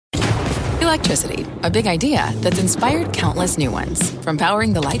electricity, a big idea that's inspired countless new ones. From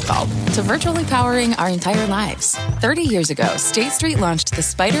powering the light bulb to virtually powering our entire lives. 30 years ago, State Street launched the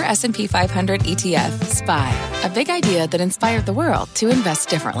SPDR S&P 500 ETF, SPY. A big idea that inspired the world to invest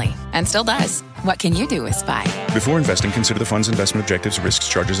differently. And still does. What can you do with SPY? Before investing, consider the fund's investment objectives, risks,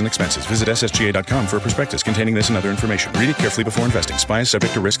 charges, and expenses. Visit ssga.com for a prospectus containing this and other information. Read it carefully before investing. SPY is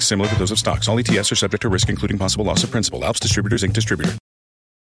subject to risks similar to those of stocks. All ETFs are subject to risk, including possible loss of principal. Alps Distributors, Inc. Distributor.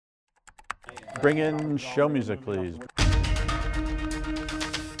 Bring in show music, please.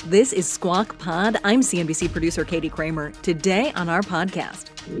 This is Squawk Pod. I'm CNBC producer Katie Kramer. Today on our podcast,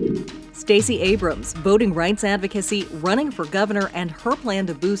 Stacey Abrams, voting rights advocacy, running for governor, and her plan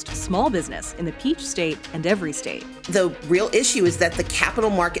to boost small business in the Peach State and every state. The real issue is that the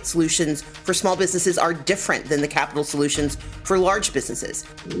capital market solutions for small businesses are different than the capital solutions for large businesses.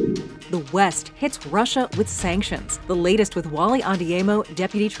 The West hits Russia with sanctions. The latest with Wally Adeyemo,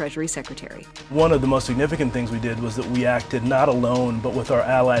 Deputy Treasury Secretary. One of the most significant things we did was that we acted not alone, but with our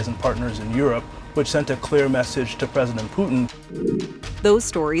allies and partners in Europe, which sent a clear message to President Putin. Those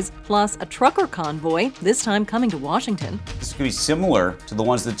stories, plus a trucker convoy, this time coming to Washington. This could be similar to the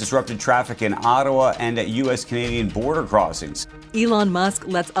ones that disrupted traffic in Ottawa and at U.S.-Canadian border crossings. Elon Musk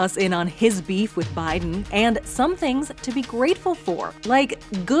lets us in on his beef with Biden and some things to be grateful for, like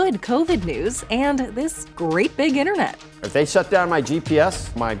good COVID news and this great big internet. If they shut down my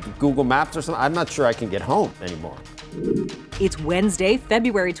GPS, my Google Maps or something, I'm not sure I can get home anymore. It's Wednesday,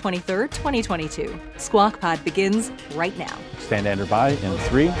 February 23rd, 2022. Squawk Pod begins right now. Stand Andrew by in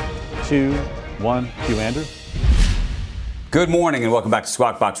 3, 2, 1. Cue Andrew. Good morning and welcome back to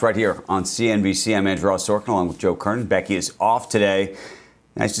Squawk Box right here on CNBC. I'm Andrew Ross Sorkin along with Joe Kernan. Becky is off today.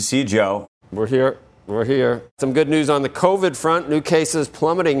 Nice to see you, Joe. We're here. Some good news on the COVID front. New cases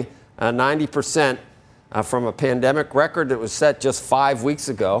plummeting 90% from a pandemic record that was set just 5 weeks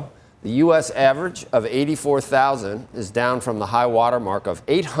ago. The U.S. average of 84,000 is down from the high water mark of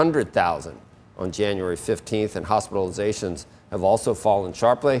 800,000 on January 15th, and hospitalizations have also fallen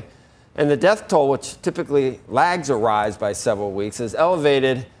sharply. And the death toll, which typically lags a rise by several weeks, is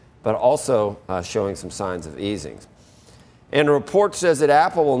elevated, but also showing some signs of easing. And a report says that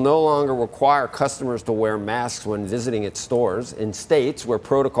Apple will no longer require customers to wear masks when visiting its stores in states where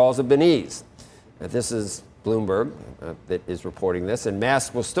protocols have been eased. Now, this is Bloomberg that is reporting this, and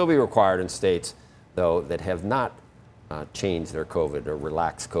masks will still be required in states, though, that have not changed their COVID or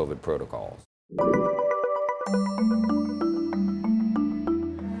relaxed COVID protocols.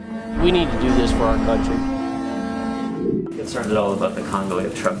 We need to do this for our country. Concerned at all about the convoy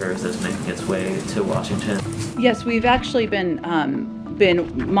of truckers that's making its way to Washington? Yes, we've actually been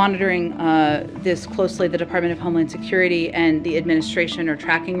monitoring this closely. The Department of Homeland Security and the administration are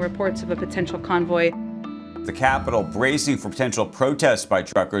tracking reports of a potential convoy. The Capitol bracing for potential protests by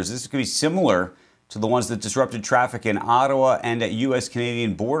truckers. This could be similar to the ones that disrupted traffic in Ottawa and at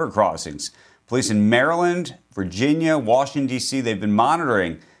U.S.-Canadian border crossings. Police in Maryland, Virginia, Washington, D.C., they've been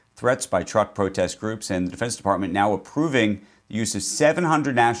monitoring threats by truck protest groups, and the Defense Department now approving the use of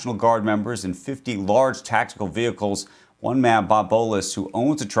 700 National Guard members and 50 large tactical vehicles. One man, Bob Bolus, who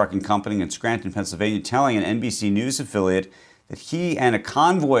owns a trucking company in Scranton, Pennsylvania, telling an NBC News affiliate that he and a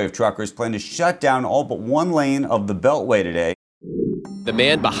convoy of truckers plan to shut down all but one lane of the Beltway today. The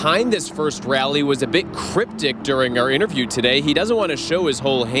man behind this first rally was a bit cryptic during our interview today. He doesn't want to show his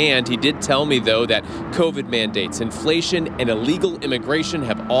whole hand. He did tell me, though, that COVID mandates, inflation, and illegal immigration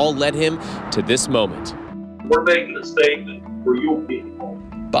have all led him to this moment. We're making a statement for you people.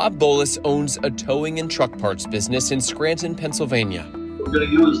 Bob Bolus owns a towing and truck parts business in Scranton, Pennsylvania. We're going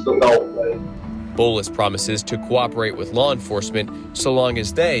to use the Beltway. Bolus promises to cooperate with law enforcement so long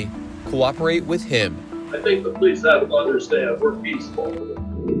as they cooperate with him. I think the police have to understand we're peaceful.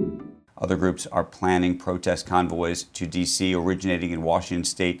 Other groups are planning protest convoys to D.C., originating in Washington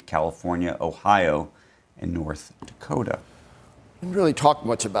State, California, Ohio, and North Dakota. I didn't really talk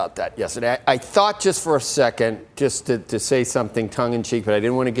much about that yesterday. I thought just for a second, just to say something tongue-in-cheek, but I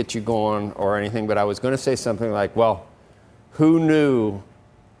didn't want to get you going or anything, but I was going to say something like, well, who knew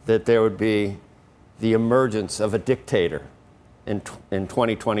that there would be the emergence of a dictator in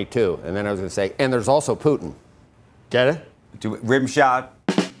 2022? And then I was going to say, and there's also Putin. Get it? Rim shot.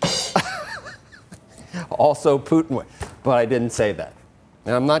 Also Putin. But I didn't say that.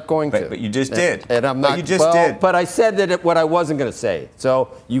 And I'm not going to. But you just did. And I'm not. But you just did. But I said that what I wasn't going to say.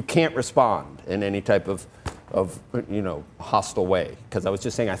 So you can't respond in any type of hostile way. Because I was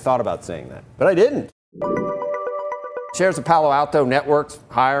just saying I thought about saying that. But I didn't. Shares of Palo Alto Networks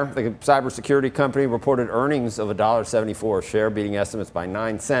higher. The cybersecurity company reported earnings of $1.74 a share, beating estimates by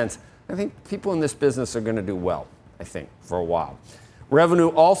 9 cents. I think people in this business are going to do well, I think, for a while. Revenue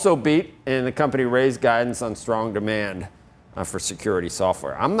also beat, and the company raised guidance on strong demand for security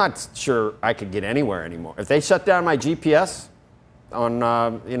software. I'm not sure I could get anywhere anymore. If they shut down my GPS on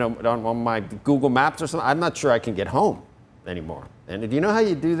on my Google Maps or something, I'm not sure I can get home anymore. And do you know how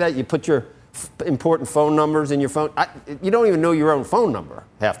you do that? You put your important phone numbers in your phone. You don't even know your own phone number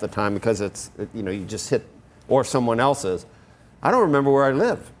half the time because you just hit, or someone else's. I don't remember where I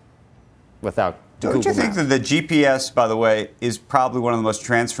live without Don't Google you think Maps. that the GPS, by the way, is probably one of the most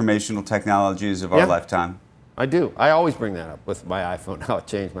transformational technologies of our lifetime? I do. I always bring that up with my iPhone, how it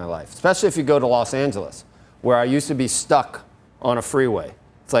changed my life. Especially if you go to Los Angeles, where I used to be stuck on a freeway.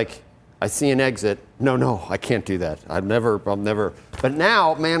 It's like, I see an exit. No, I can't do that. I'll never. But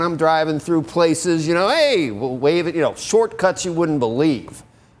now, man, I'm driving through places, hey, we'll wave it, shortcuts you wouldn't believe.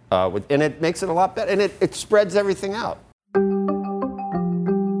 And it makes it a lot better. And it spreads everything out.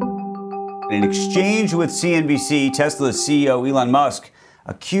 In exchange with CNBC, Tesla's CEO Elon Musk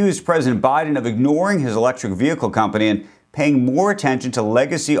accused President Biden of ignoring his electric vehicle company and paying more attention to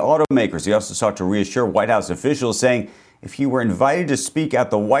legacy automakers. He also sought to reassure White House officials, saying if he were invited to speak at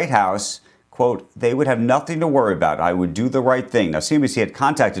the White House, quote, they would have nothing to worry about. I would do the right thing. Now, CNBC had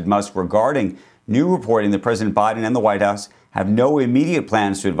contacted Musk regarding new reporting that President Biden and the White House have no immediate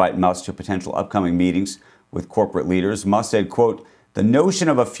plans to invite Musk to potential upcoming meetings with corporate leaders. Musk said, quote, the notion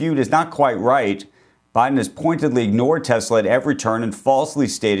of a feud is not quite right. Biden has pointedly ignored Tesla at every turn and falsely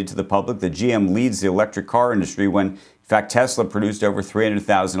stated to the public that GM leads the electric car industry when, in fact, Tesla produced over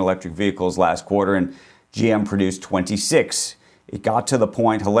 300,000 electric vehicles last quarter and GM produced 26. It got to the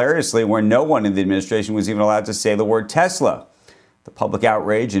point, hilariously, where no one in the administration was even allowed to say the word Tesla. The public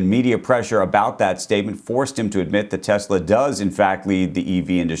outrage and media pressure about that statement forced him to admit that Tesla does, in fact, lead the EV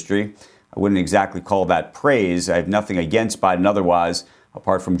industry. I wouldn't exactly call that praise. I have nothing against Biden otherwise,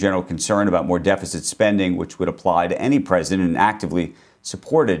 apart from general concern about more deficit spending, which would apply to any president, and actively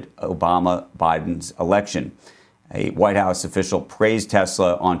supported Obama-Biden's election. A White House official praised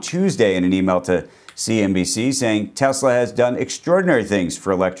Tesla on Tuesday in an email to CNBC, saying Tesla has done extraordinary things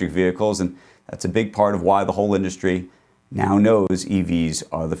for electric vehicles, and that's a big part of why the whole industry now knows EVs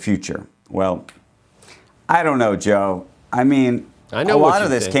are the future. Well, I don't know, Joe. I mean, I know a lot of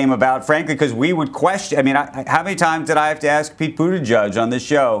you this think. came about, frankly, because we would question. I mean, how many times did I have to ask Pete Buttigieg on this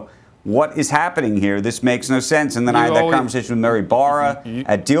show, what is happening here? This makes no sense. And then I had that conversation with Mary Barra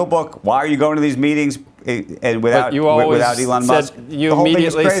at DealBook. Why are you going to these meetings and without Elon Musk? You the whole thing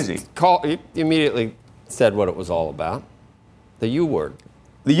is immediately crazy. You immediately said what it was all about. The U word.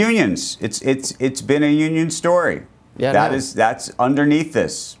 The unions. It's been a union story. Yeah, that's underneath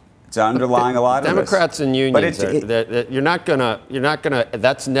this. It's underlying a lot of this. Democrats and unions, you're not gonna.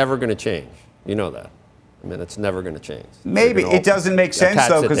 That's never gonna change. You know that. I mean, it's never gonna change. Maybe it doesn't make sense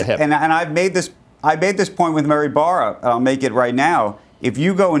though, because and I made this point with Mary Barra. I'll make it right now. If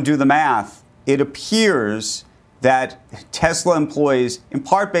you go and do the math, it appears that Tesla employees, in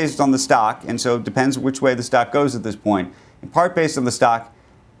part based on the stock, and so it depends which way the stock goes at this point, in part based on the stock,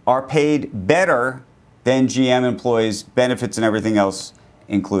 are paid better than GM employees, benefits and everything else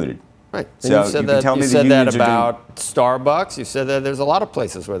included. Right. So you said that, tell me you said that about doing... Starbucks. You said that there's a lot of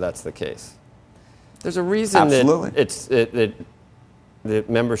places where that's the case. There's a reason that the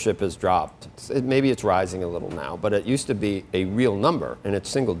membership has dropped. Maybe it's rising a little now, but it used to be a real number, and it's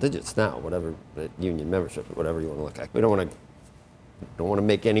single digits now, whatever the union membership, whatever you want to look at. We don't want to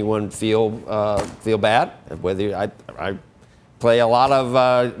make anyone feel bad. Whether I play a lot of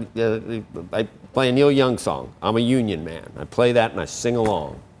I play a Neil Young song. I'm a union man. I play that and I sing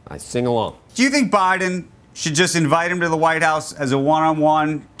along. Do you think Biden should just invite him to the White House as a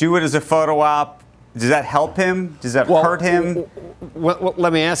one-on-one, do it as a photo op? Does that help him? Does that hurt him? Well,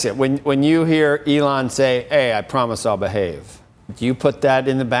 let me ask you. When you hear Elon say, hey, I promise I'll behave, do you put that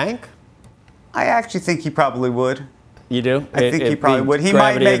in the bank? I actually think he probably would. You do? I think he probably would. He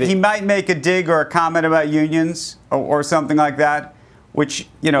might make a dig or a comment about unions or something like that, which,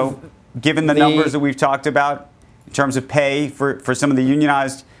 given the numbers that we've talked about in terms of pay for some of the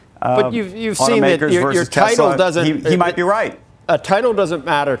unionized but you've seen that your title doesn't. He might be right. A title doesn't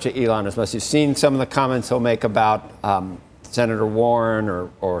matter to Elon as much. You've seen some of the comments he'll make about Senator Warren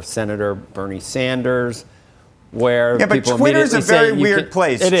or Senator Bernie Sanders, where but Twitter's a very weird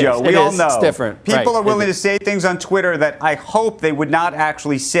place, Joe. We all know. It's different. People are willing to say things on Twitter that I hope they would not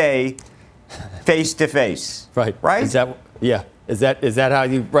actually say face to face. Right. Right? Is that how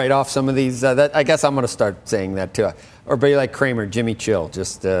you write off some of these? I guess I'm going to start saying that too. Or be like Kramer, Jimmy Chill.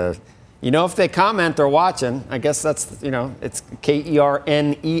 Just, if they comment or watching, I guess that's, it's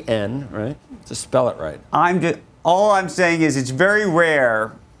Kernen, right? Just spell it right. All I'm saying is it's very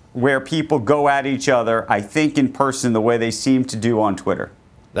rare where people go at each other, I think, in person the way they seem to do on Twitter.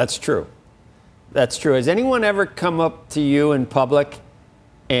 That's true. That's true. Has anyone ever come up to you in public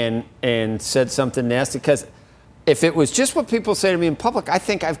and said something nasty? Because if it was just what people say to me in public, I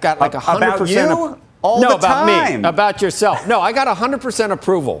think I've got like 100%. About you? No, about me. About yourself. No, I got 100%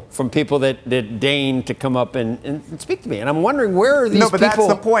 approval from people that deign to come up and speak to me. And I'm wondering, where are these people? No, but that's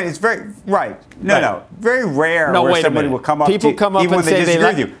the point. It's very, right. No. Very rare no, where wait somebody will come up to you, come up even and when they say disagree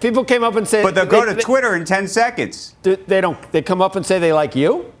with you. People came up and say... But they'll go to Twitter in 10 seconds. They don't. They come up and say they like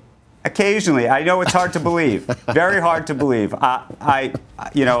you? Occasionally. I know it's hard to believe. Very hard to believe. I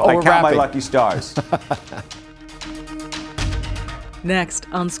count my lucky stars. Next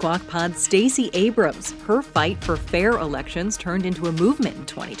on Squawk Pod, Stacey Abrams. Her fight for fair elections turned into a movement in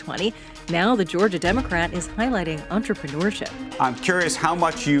 2020. Now the Georgia Democrat is highlighting entrepreneurship. I'm curious how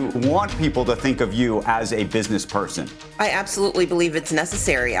much you want people to think of you as a business person. I absolutely believe it's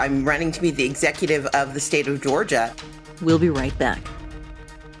necessary. I'm running to be the executive of the state of Georgia. We'll be right back.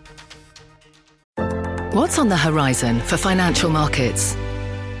 What's on the horizon for financial markets?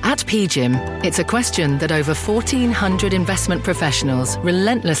 At PGIM, it's a question that over 1,400 investment professionals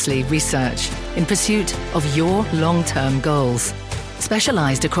relentlessly research in pursuit of your long-term goals.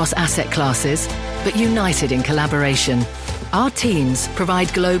 Specialized across asset classes, but united in collaboration, our teams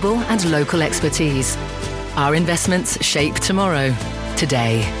provide global and local expertise. Our investments shape tomorrow,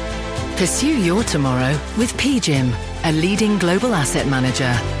 today. Pursue your tomorrow with PGIM, a leading global asset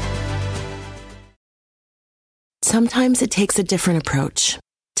manager. Sometimes it takes a different approach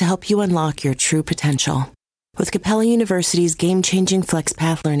to help you unlock your true potential. With Capella University's game-changing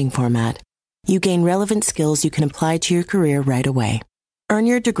FlexPath learning format, you gain relevant skills you can apply to your career right away. Earn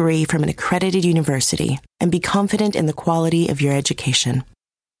your degree from an accredited university and be confident in the quality of your education.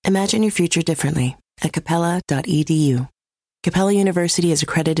 Imagine your future differently at capella.edu. Capella University is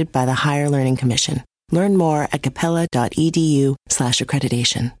accredited by the Higher Learning Commission. Learn more at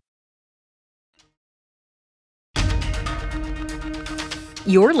capella.edu/accreditation.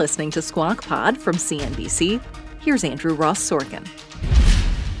 You're listening to Squawk Pod from CNBC. Here's Andrew Ross Sorkin.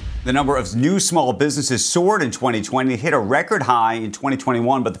 The number of new small businesses soared in 2020. It hit a record high in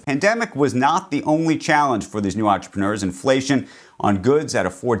 2021, but the pandemic was not the only challenge for these new entrepreneurs. Inflation on goods at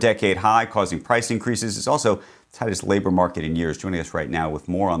a 4-decade high, causing price increases. It's also the tightest labor market in years. Joining us right now with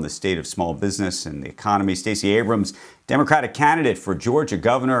more on the state of small business and the economy, Stacey Abrams, Democratic candidate for Georgia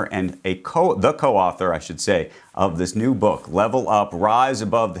governor and the co-author, I should say, of this new book, Level Up, Rise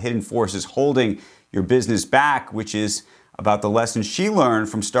Above the Hidden Forces Holding Your Business Back, which is about the lessons she learned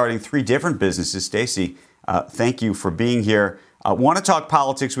from starting 3 different businesses. Stacey, thank you for being here. I want to talk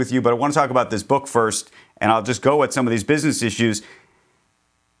politics with you, but I want to talk about this book first, and I'll just go at some of these business issues.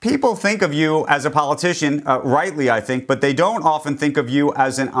 People think of you as a politician, rightly, I think, but they don't often think of you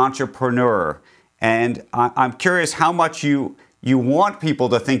as an entrepreneur. And I'm curious how much you want people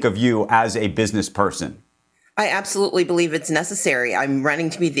to think of you as a business person. I absolutely believe it's necessary. I'm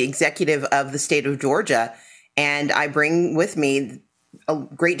running to be the executive of the state of Georgia, and I bring with me a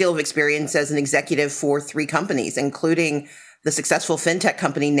great deal of experience as an executive for 3 companies, including the successful fintech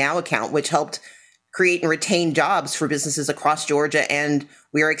company Now Account, which helped create and retain jobs for businesses across Georgia, and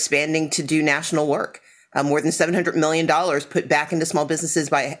we are expanding to do national work. More than $700 million put back into small businesses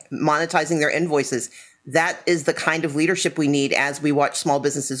by monetizing their invoices. That is the kind of leadership we need as we watch small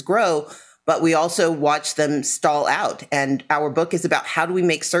businesses grow, but we also watch them stall out. And our book is about how do we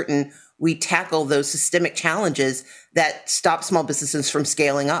make certain we tackle those systemic challenges that stop small businesses from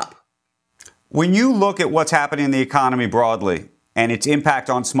scaling up. When you look at what's happening in the economy broadly and its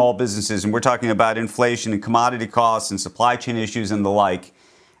impact on small businesses, and we're talking about inflation and commodity costs and supply chain issues and the like,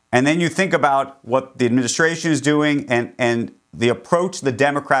 and then you think about what the administration is doing and the approach the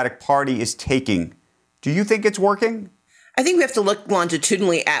Democratic Party is taking, do you think it's working? I think we have to look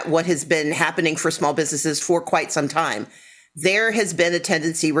longitudinally at what has been happening for small businesses for quite some time. There has been a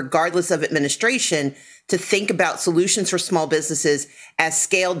tendency, regardless of administration, to think about solutions for small businesses as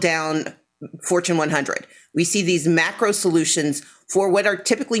scaled down Fortune 100. We see these macro solutions for what are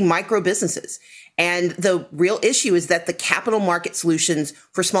typically micro businesses. And the real issue is that the capital market solutions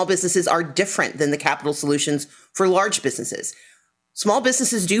for small businesses are different than the capital solutions for large businesses. Small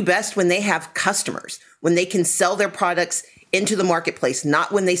businesses do best when they have customers, when they can sell their products into the marketplace,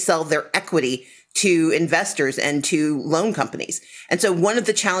 not when they sell their equity to investors and to loan companies. And so one of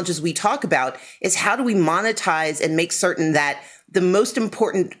the challenges we talk about is how do we monetize and make certain that the most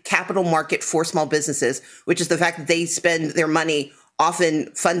important capital market for small businesses, which is the fact that they spend their money often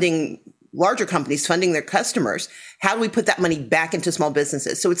funding larger companies, funding their customers, how do we put that money back into small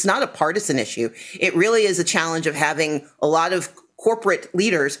businesses? So it's not a partisan issue. It really is a challenge of having a lot of corporate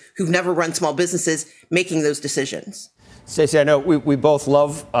leaders who've never run small businesses making those decisions. Stacey, I know we both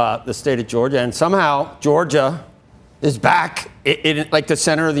love the state of Georgia, and somehow Georgia is back in like the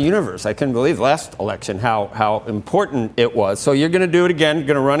center of the universe. I couldn't believe last election how important it was. So you're going to do it again, you're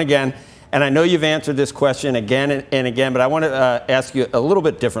going to run again. And I know you've answered this question again and again, but I want to ask you a little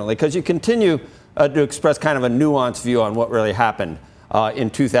bit differently, because you continue to express kind of a nuanced view on what really happened in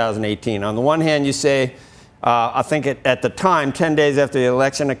 2018. On the one hand, you say, I think at the time, 10 days after the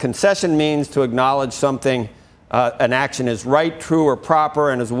election, a concession means to acknowledge something, an action is right, true, or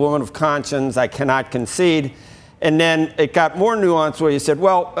proper, and as a woman of conscience, I cannot concede. And then it got more nuanced where you said,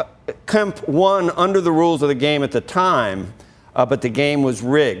 well, Kemp won under the rules of the game at the time, but the game was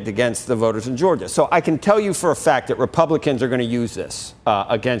rigged against the voters in Georgia. So I can tell you for a fact that Republicans are going to use this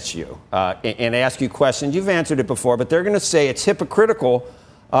against you and ask you questions. You've answered it before, but they're going to say it's hypocritical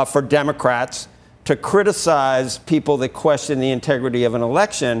for Democrats to criticize people that question the integrity of an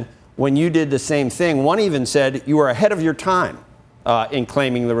election when you did the same thing. One even said you were ahead of your time in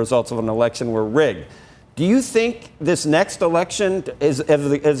claiming the results of an election were rigged. Do you think this next election, has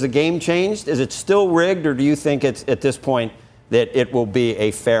the game changed? Is it still rigged, or do you think it's at this point that it will be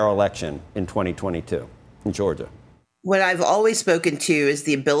a fair election in 2022 in Georgia? What I've always spoken to is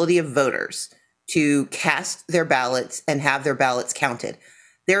the ability of voters to cast their ballots and have their ballots counted.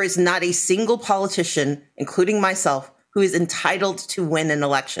 There is not a single politician, including myself, who is entitled to win an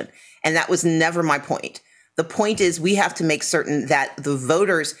election. And that was never my point. The point is we have to make certain that the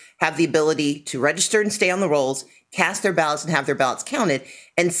voters have the ability to register and stay on the rolls, cast their ballots and have their ballots counted.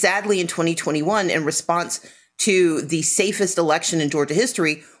 And sadly, in 2021, in response to the safest election in Georgia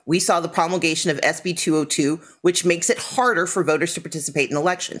history, we saw the promulgation of SB 202, which makes it harder for voters to participate in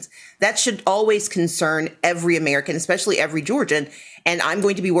elections. That should always concern every American, especially every Georgian. And I'm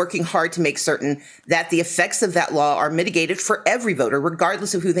going to be working hard to make certain that the effects of that law are mitigated for every voter,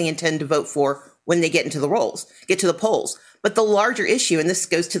 regardless of who they intend to vote for when they get to the polls. But the larger issue, and this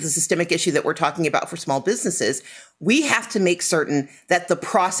goes to the systemic issue that we're talking about for small businesses, we have to make certain that the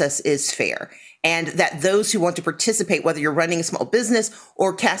process is fair and that those who want to participate, whether you're running a small business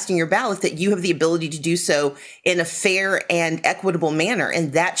or casting your ballot, that you have the ability to do so in a fair and equitable manner.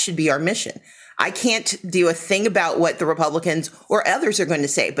 And that should be our mission. I can't do a thing about what the Republicans or others are going to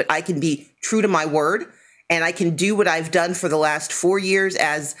say, but I can be true to my word. And I can do what I've done for the last 4 years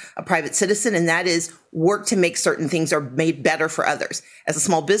as a private citizen, and that is work to make certain things are made better for others. As a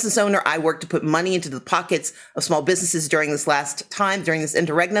small business owner, I work to put money into the pockets of small businesses during this last time, during this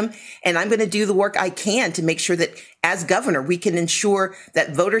interregnum, and I'm going to do the work I can to make sure that as governor, we can ensure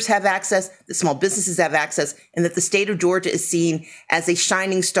that voters have access, that small businesses have access, and that the state of Georgia is seen as a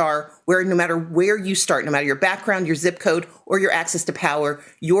shining star where no matter where you start, no matter your background, your zip code, or your access to power,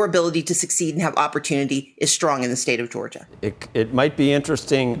 your ability to succeed and have opportunity is strong in the state of Georgia. It might be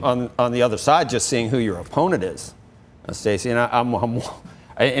interesting on the other side just seeing who your opponent is, Stacey.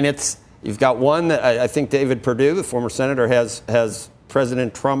 And it's you've got one that I think David Perdue, the former senator, has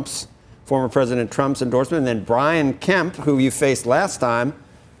former President Trump's endorsement, and then Brian Kemp, who you faced last time.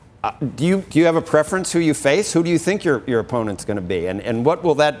 Do you have a preference who you face? Who do you think your opponent's going to be, and what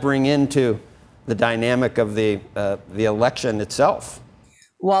will that bring into the dynamic of the election itself?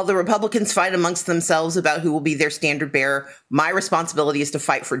 While the Republicans fight amongst themselves about who will be their standard bearer, my responsibility is to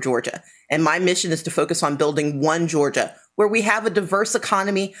fight for Georgia. And my mission is to focus on building one Georgia, where we have a diverse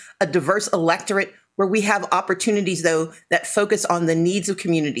economy, a diverse electorate, where we have opportunities, though, that focus on the needs of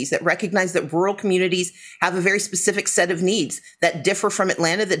communities, that recognize that rural communities have a very specific set of needs that differ from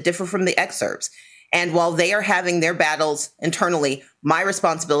Atlanta, that differ from the exurbs. And while they are having their battles internally, my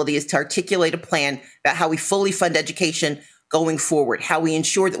responsibility is to articulate a plan about how we fully fund education going forward, how we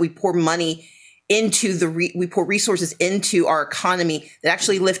ensure that we pour money into we pour resources into our economy that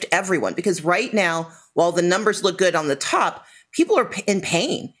actually lift everyone. Because right now, while the numbers look good on the top, people are in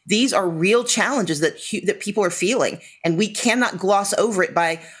pain. These are real challenges that people are feeling, and we cannot gloss over it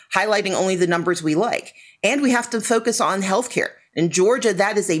by highlighting only the numbers we like. And we have to focus on healthcare. In Georgia,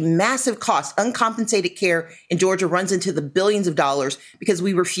 that is a massive cost. Uncompensated care in Georgia runs into the billions of dollars because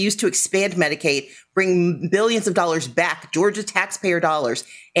we refuse to expand Medicaid, bring billions of dollars back, Georgia taxpayer dollars,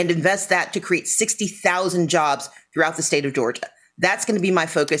 and invest that to create 60,000 jobs throughout the state of Georgia. That's going to be my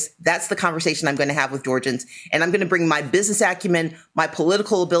focus. That's the conversation I'm going to have with Georgians. And I'm going to bring my business acumen, my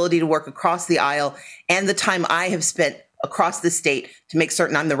political ability to work across the aisle, and the time I have spent across the state to make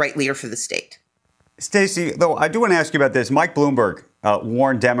certain I'm the right leader for the state. Stacey, though, I do want to ask you about this. Mike Bloomberg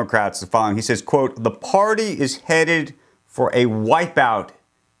warned Democrats the following. He says, quote, "The party is headed for a wipeout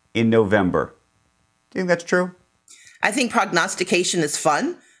in November." Do you think that's true? I think prognostication is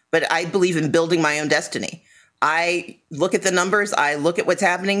fun, but I believe in building my own destiny. I look at the numbers, I look at what's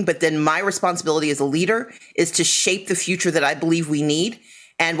happening, but then my responsibility as a leader is to shape the future that I believe we need.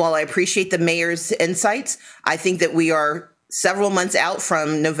 And while I appreciate the mayor's insights, I think that we are several months out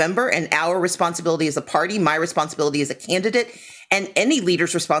from November, and our responsibility as a party, my responsibility as a candidate, and any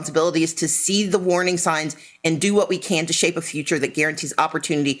leader's responsibility is to see the warning signs and do what we can to shape a future that guarantees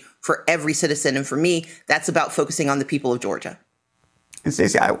opportunity for every citizen. And for me, that's about focusing on the people of Georgia. And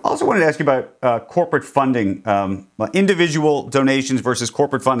Stacey, I also wanted to ask you about corporate funding, individual donations versus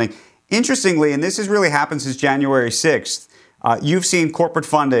corporate funding. Interestingly, and this has really happened since January 6th, you've seen corporate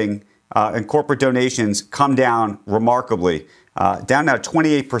funding and corporate donations come down remarkably, down now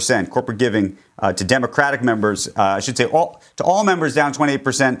 28%, corporate giving to Democratic members, I should say to all members down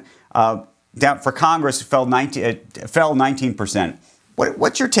 28%, down for Congress fell 19%.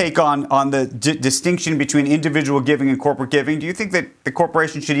 What's your take on the distinction between individual giving and corporate giving? Do you think that the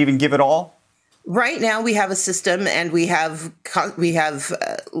corporation should even give it all? Right now, we have a system and we have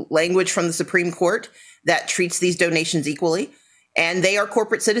language from the Supreme Court that treats these donations equally. And they are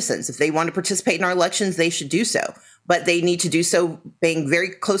corporate citizens. If they want to participate in our elections, they should do so. But they need to do so paying very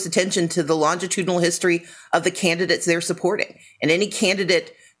close attention to the longitudinal history of the candidates they're supporting. And any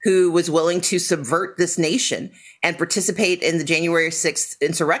candidate who was willing to subvert this nation and participate in the January 6th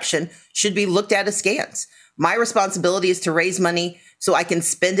insurrection should be looked at askance. My responsibility is to raise money so I can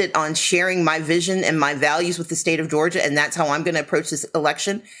spend it on sharing my vision and my values with the state of Georgia. And that's how I'm going to approach this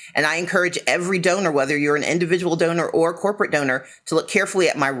election. And I encourage every donor, whether you're an individual donor or a corporate donor, to look carefully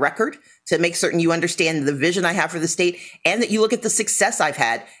at my record, to make certain you understand the vision I have for the state, and that you look at the success I've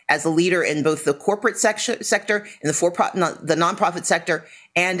had as a leader in both the corporate sector, in the nonprofit sector,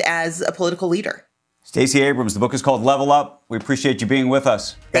 and as a political leader. Stacey Abrams, the book is called Level Up. We appreciate you being with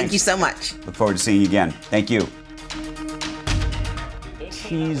us. Thank you so much. Look forward to seeing you again. Thank you.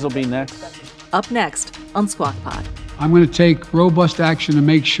 Cheese will be next. Up next on Squawk Pod. I'm going to take robust action to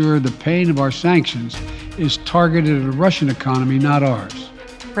make sure the pain of our sanctions is targeted at the Russian economy, not ours.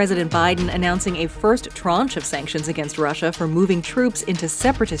 President Biden announcing a first tranche of sanctions against Russia for moving troops into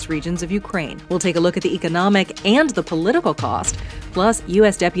separatist regions of Ukraine. We'll take a look at the economic and the political cost. Plus,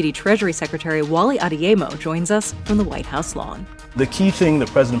 U.S. Deputy Treasury Secretary Wally Adeyemo joins us from the White House lawn. The key thing that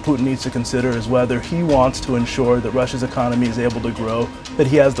President Putin needs to consider is whether he wants to ensure that Russia's economy is able to grow, that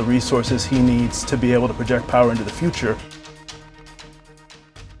he has the resources he needs to be able to project power into the future.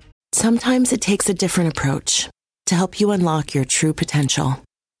 Sometimes it takes a different approach to help you unlock your true potential.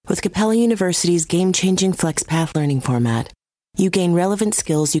 With Capella University's game-changing FlexPath learning format, you gain relevant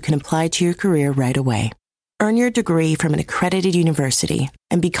skills you can apply to your career right away. Earn your degree from an accredited university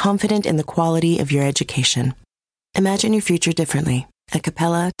and be confident in the quality of your education. Imagine your future differently at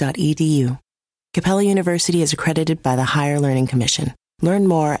capella.edu. Capella University is accredited by the Higher Learning Commission. Learn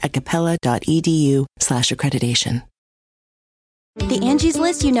more at capella.edu/accreditation. The Angie's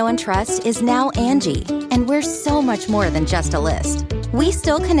List you know and trust is now Angie, and we're so much more than just a list. We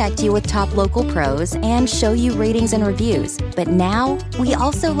still connect you with top local pros and show you ratings and reviews, but now we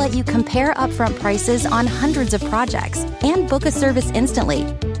also let you compare upfront prices on hundreds of projects and book a service instantly.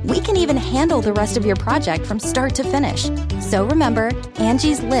 We can even handle the rest of your project from start to finish. So remember,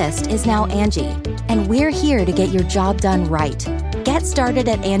 Angie's List is now Angie, and we're here to get your job done right. Get started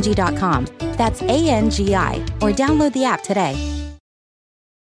at Angie.com. That's ANGI, or download the app today.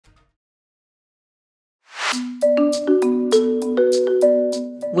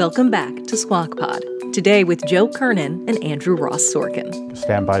 Welcome back to Squawk Pod. Today with Joe Kernan and Andrew Ross Sorkin.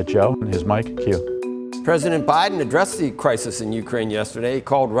 Stand by Joe and his mic cue. President Biden addressed the crisis in Ukraine yesterday. He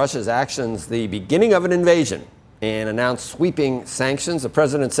called Russia's actions the beginning of an invasion and announced sweeping sanctions. The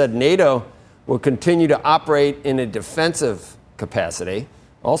president said NATO will continue to operate in a defensive capacity,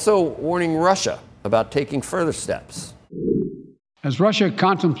 also warning Russia about taking further steps. As Russia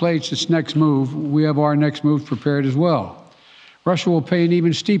contemplates its next move, we have our next move prepared as well. Russia will pay an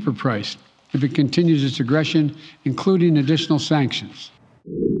even steeper price if it continues its aggression, including additional sanctions.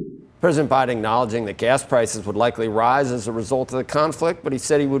 President Biden acknowledging that gas prices would likely rise as a result of the conflict, but he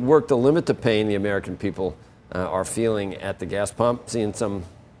said he would work to limit the pain the American people are feeling at the gas pump, seeing some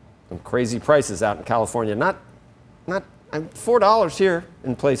crazy prices out in California. Not $4 here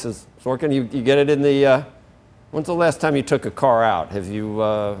in places. Sorkin, you get it in the. When's the last time you took a car out? Have you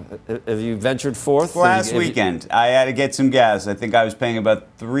ventured forth? Last weekend, I had to get some gas. I think I was paying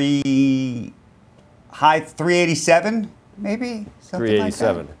about $3.87, maybe something like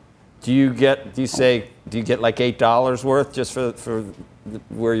that. Do you get like $8 worth just for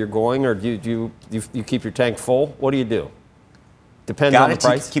where you're going, or do you keep your tank full? What do you do? Depends on the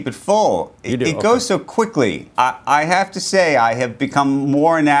price. Keep it full. It Okay. goes so quickly. I have to say, I have become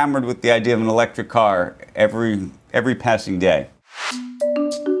more enamored with the idea of an electric car every passing day.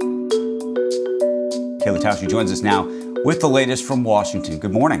 Kayla Tausche joins us now with the latest from Washington.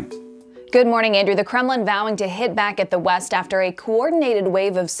 Good morning. Good morning, Andrew. The Kremlin vowing to hit back at the West after a coordinated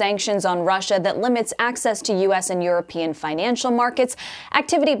wave of sanctions on Russia that limits access to U.S. and European financial markets,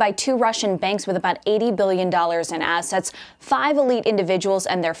 activity by 2 Russian banks with about $80 billion in assets, 5 elite individuals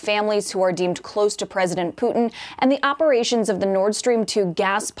and their families who are deemed close to President Putin, and the operations of the Nord Stream 2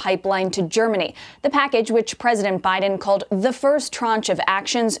 gas pipeline to Germany. The package, which President Biden called the first tranche of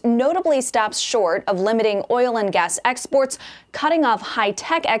actions, notably stops short of limiting oil and gas exports, cutting off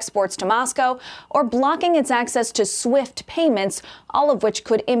high-tech exports to Moscow, or blocking its access to SWIFT payments, all of which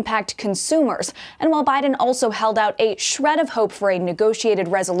could impact consumers. And while Biden also held out a shred of hope for a negotiated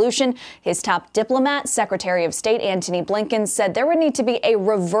resolution, his top diplomat, Secretary of State Antony Blinken, said there would need to be a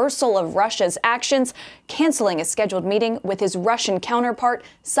reversal of Russia's actions, canceling a scheduled meeting with his Russian counterpart,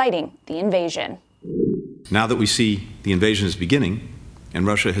 citing the invasion. Now that we see the invasion is beginning, and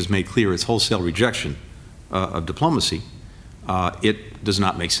Russia has made clear its wholesale rejection of diplomacy, it does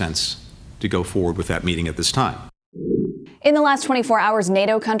not make sense to go forward with that meeting at this time. In the last 24 hours,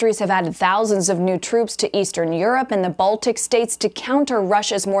 NATO countries have added thousands of new troops to Eastern Europe and the Baltic states to counter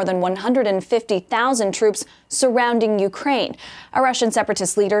Russia's more than 150,000 troops surrounding Ukraine. A Russian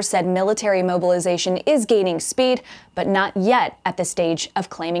separatist leader said military mobilization is gaining speed, but not yet at the stage of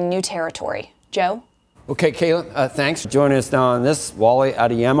claiming new territory. Joe? Okay, Kayla, thanks. Joining us now on this, Wally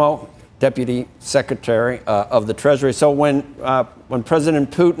Adeyemo, Deputy Secretary of the Treasury. So when President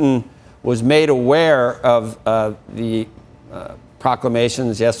Putin was made aware of the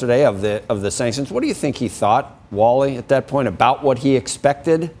proclamations yesterday of the sanctions, what do you think he thought, Wally, at that point, about what he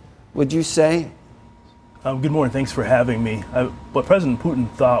expected, would you say? Good morning. Thanks for having me. What President Putin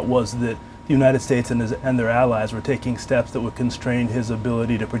thought was that the United States and their allies were taking steps that would constrain his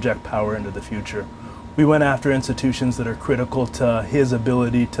ability to project power into the future. We went after institutions that are critical to his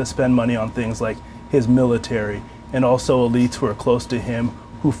ability to spend money on things like his military, and also elites who are close to him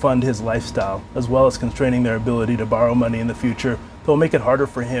who fund his lifestyle, as well as constraining their ability to borrow money in the future that will make it harder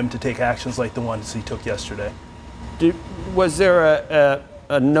for him to take actions like the ones he took yesterday. Was there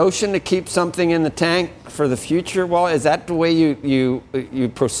a notion to keep something in the tank for the future? Well, is that the way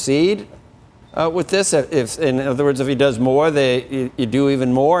you proceed with this? If, in other words, if he does more, you do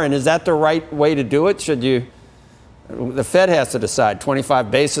even more? And is that the right way to do it? The Fed has to decide 25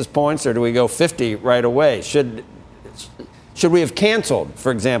 basis points, or do we go 50 right away? Should we have canceled,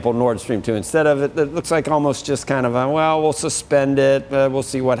 for example, Nord Stream 2 instead of it? It looks like almost just kind of we'll suspend it, we'll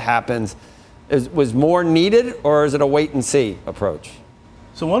see what happens. Was more needed, or is it a wait and see approach?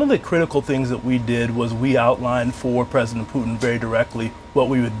 So one of the critical things that we did was we outlined for President Putin very directly what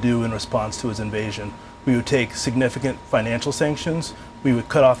we would do in response to his invasion. We would take significant financial sanctions, we would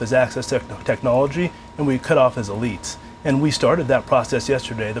cut off his access to technology, and we would cut off his elites. And we started that process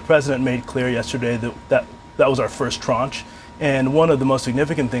yesterday. The president made clear yesterday that was our first tranche. And one of the most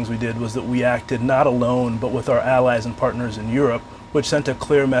significant things we did was that we acted not alone, but with our allies and partners in Europe, which sent a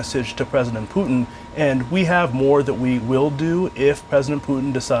clear message to President Putin. And we have more that we will do if President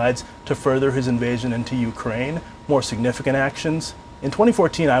Putin decides to further his invasion into Ukraine, more significant actions. In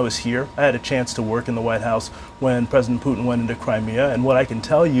 2014, I was here. I had a chance to work in the White House when President Putin went into Crimea. And what I can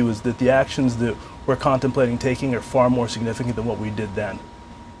tell you is that the actions that we're contemplating taking are far more significant than what we did then.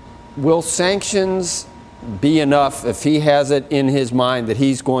 Will sanctions be enough if he has it in his mind that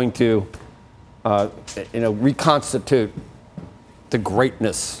he's going to reconstitute the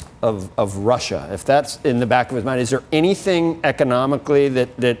greatness of Russia? If that's in the back of his mind, is there anything economically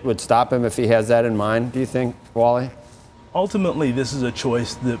that would stop him if he has that in mind, do you think, Wally? Ultimately, this is a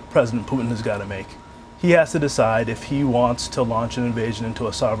choice that President Putin has got to make. He has to decide if he wants to launch an invasion into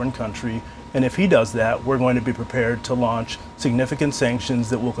a sovereign country. And if he does that, we're going to be prepared to launch significant sanctions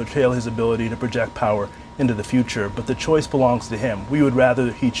that will curtail his ability to project power into the future. But the choice belongs to him. We would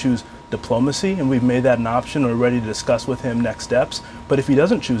rather he choose diplomacy, and we've made that an option. We're ready to discuss with him next steps. But if he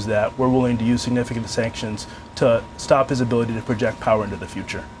doesn't choose that, we're willing to use significant sanctions to stop his ability to project power into the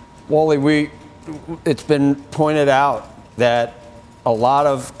future. Wally, it's been pointed out that a lot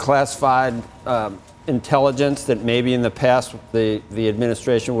of classified intelligence that maybe in the past the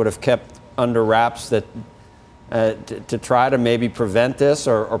administration would have kept under wraps that to try to maybe prevent this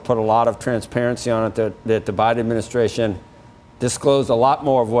or put a lot of transparency on it, that the Biden administration disclosed a lot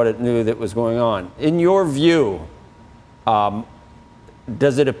more of what it knew that was going on. In your view,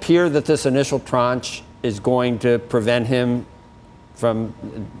 does it appear that this initial tranche is going to prevent him from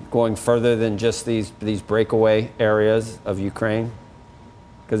going further than just these breakaway areas of Ukraine?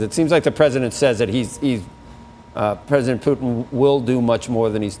 Because it seems like the president says that President Putin will do much more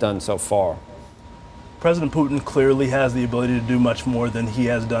than he's done so far. President Putin clearly has the ability to do much more than he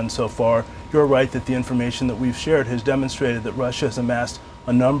has done so far. You're right that the information that we've shared has demonstrated that Russia has amassed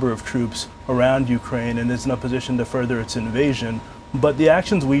a number of troops around Ukraine and is in a position to further its invasion. But the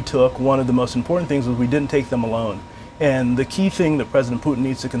actions we took, one of the most important things was we didn't take them alone. And the key thing that President Putin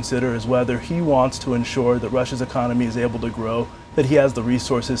needs to consider is whether he wants to ensure that Russia's economy is able to grow, that he has the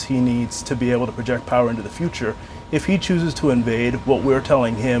resources he needs to be able to project power into the future. If he chooses to invade, what we're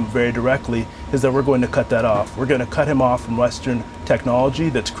telling him very directly is that we're going to cut that off. We're going to cut him off from Western technology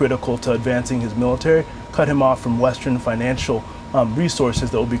that's critical to advancing his military, cut him off from Western financial resources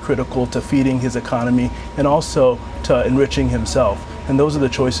that will be critical to feeding his economy and also to enriching himself. And those are the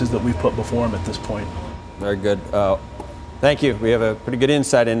choices that we put before him at this point. Very good. Thank you. We have a pretty good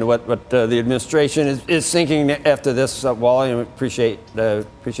insight into what the administration is thinking after this, Wally, and appreciate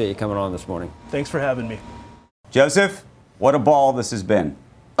you coming on this morning. Thanks for having me. Joseph, what a ball this has been.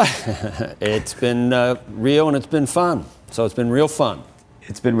 It's been real and it's been fun. So it's been real fun.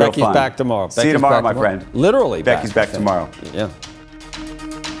 It's been real fun. Becky's back tomorrow. See you tomorrow, my friend. Literally. Becky's back tomorrow. Yeah.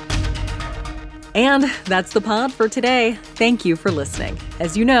 And that's the pod for today. Thank you for listening.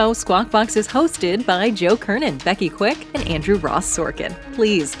 As you know, Squawk Box is hosted by Joe Kernan, Becky Quick, and Andrew Ross Sorkin.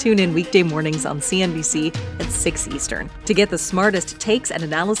 Please tune in weekday mornings on CNBC at 6 Eastern. To get the smartest takes and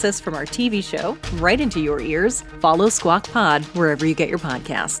analysis from our TV show right into your ears, follow Squawk Pod wherever you get your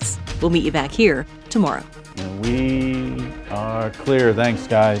podcasts. We'll meet you back here tomorrow. And we are clear. Thanks,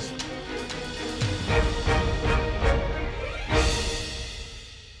 guys.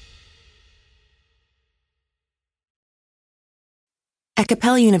 At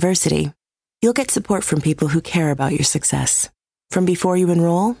Capella University, you'll get support from people who care about your success. From before you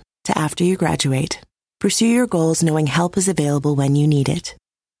enroll to after you graduate, pursue your goals knowing help is available when you need it.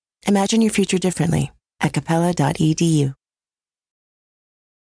 Imagine your future differently at capella.edu.